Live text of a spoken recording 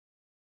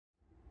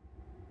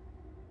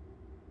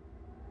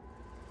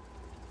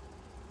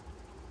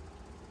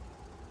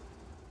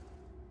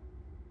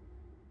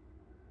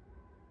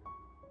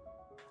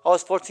I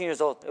was 14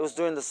 years old. It was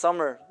during the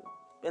summer.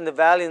 In the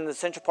valley, in the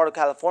central part of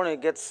California,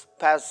 it gets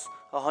past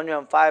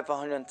 105,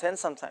 110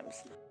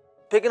 sometimes.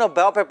 Picking up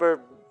bell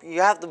pepper,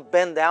 you have to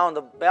bend down.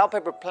 The bell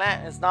pepper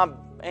plant is not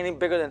any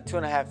bigger than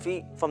 2.5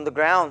 feet from the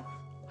ground.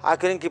 I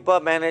couldn't keep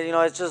up, man.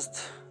 It's just,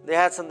 they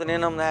had something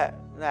in them that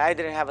I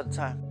didn't have at the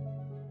time.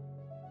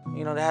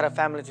 They had a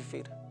family to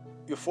feed.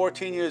 You're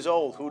 14 years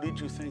old. Who did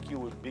you think you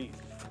would beat?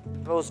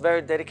 I was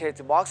very dedicated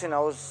to boxing. I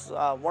was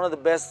one of the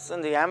best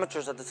in the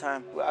amateurs at the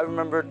time. I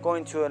remember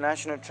going to a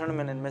national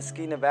tournament in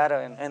Mesquite,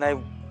 Nevada, and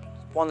I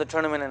won the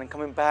tournament, and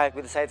coming back,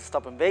 we decided to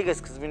stop in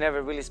Vegas because we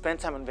never really spent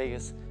time in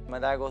Vegas. My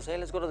dad goes, hey,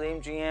 let's go to the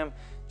MGM,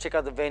 check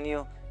out the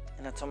venue.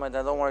 And I told my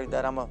dad, don't worry,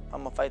 Dad, I'm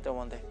a fight there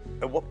one day.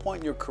 At what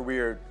point in your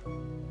career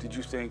did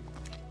you think,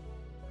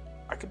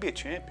 I could be a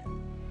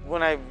champion?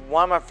 When I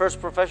won my first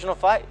professional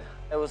fight,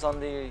 it was on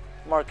the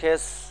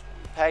Marquez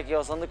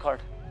Pacquiao's undercard.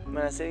 And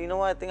I said, you know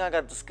what, I think I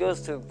got the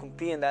skills to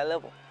compete in that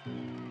level.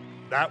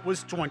 That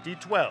was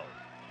 2012.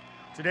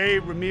 Today,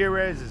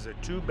 Ramirez is a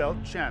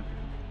 2-belt champion.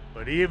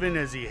 But even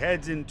as he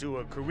heads into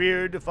a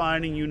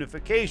career-defining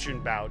unification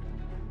bout,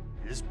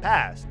 his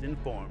past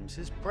informs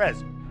his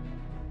present.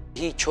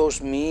 He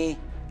chose me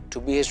to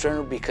be his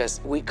trainer because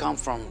we come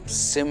from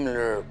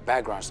similar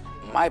backgrounds.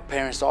 My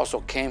parents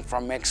also came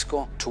from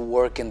Mexico to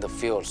work in the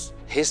fields.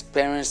 His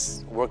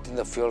parents worked in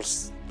the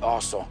fields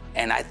also,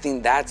 and I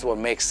think that's what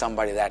makes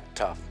somebody that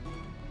tough.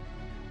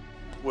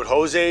 Would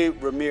Jose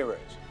Ramirez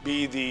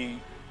be the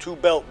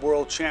 2-belt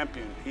world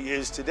champion he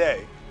is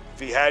today if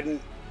he hadn't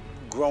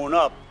grown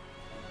up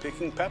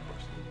picking peppers?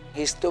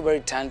 He's still very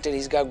talented,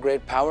 he's got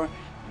great power,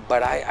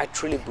 but I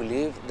truly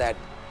believe that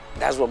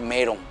that's what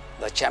made him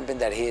the champion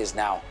that he is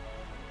now.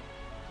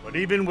 But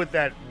even with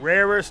that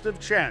rarest of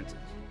chances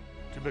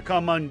to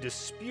become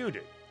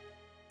undisputed,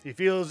 he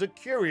feels a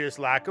curious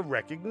lack of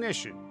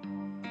recognition.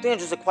 I think I'm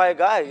just a quiet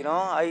guy,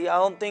 I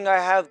don't think I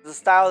have the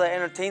style that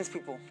entertains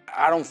people.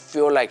 I don't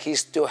feel like he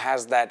still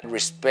has that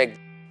respect.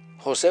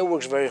 Jose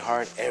works very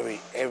hard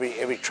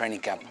every training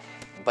camp,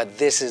 but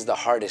this is the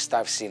hardest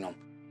I've seen him.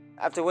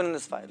 After winning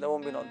this fight, there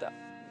won't be no doubt.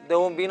 There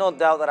won't be no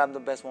doubt that I'm the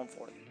best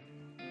 140.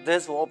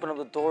 This will open up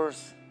the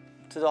doors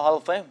to the Hall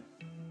of Fame.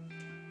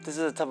 This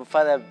is the type of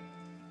fight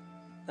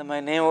that my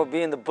name will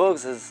be in the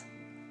books as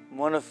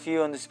one of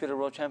few undisputed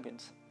world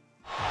champions.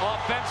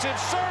 Offensive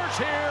surge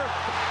here,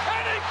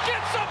 and he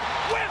gets him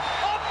with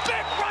a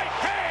big right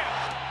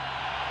hand!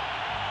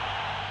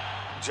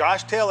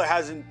 Josh Taylor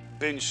hasn't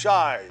been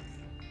shy.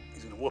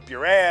 He's gonna whoop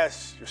your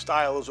ass, your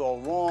style is all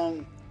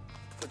wrong.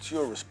 What's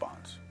your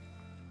response?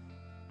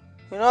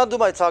 I'll do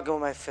my talking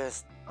with my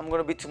fist. I'm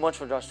gonna be too much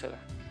for Josh Taylor.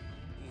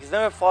 He's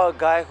never fought a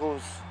guy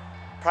who's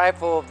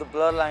prideful of the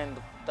bloodline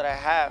that I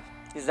have.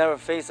 He's never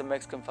faced a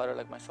Mexican fighter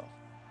like myself.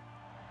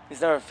 He's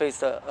never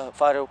faced a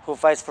fighter who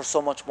fights for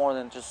so much more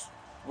than just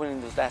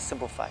winning that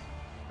simple fight.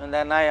 And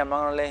that night, I'm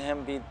not gonna let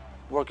him be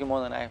working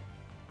more than I am.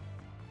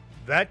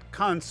 That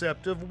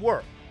concept of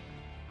work,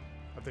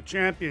 at the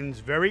champion's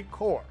very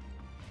core,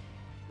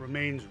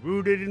 remains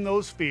rooted in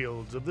those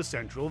fields of the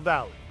Central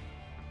Valley.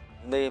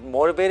 They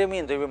motivated me,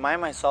 and they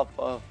remind myself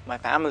of my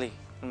family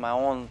and my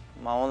own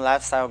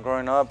lifestyle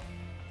growing up.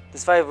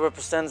 This fight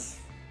represents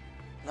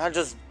not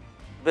just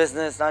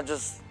business, not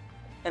just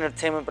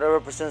entertainment, but it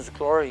represents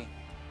glory.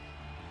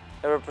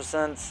 It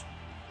represents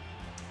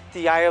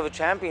the eye of a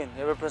champion.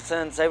 It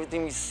represents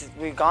everything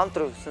we've gone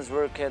through since we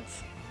were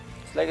kids.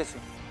 It's legacy.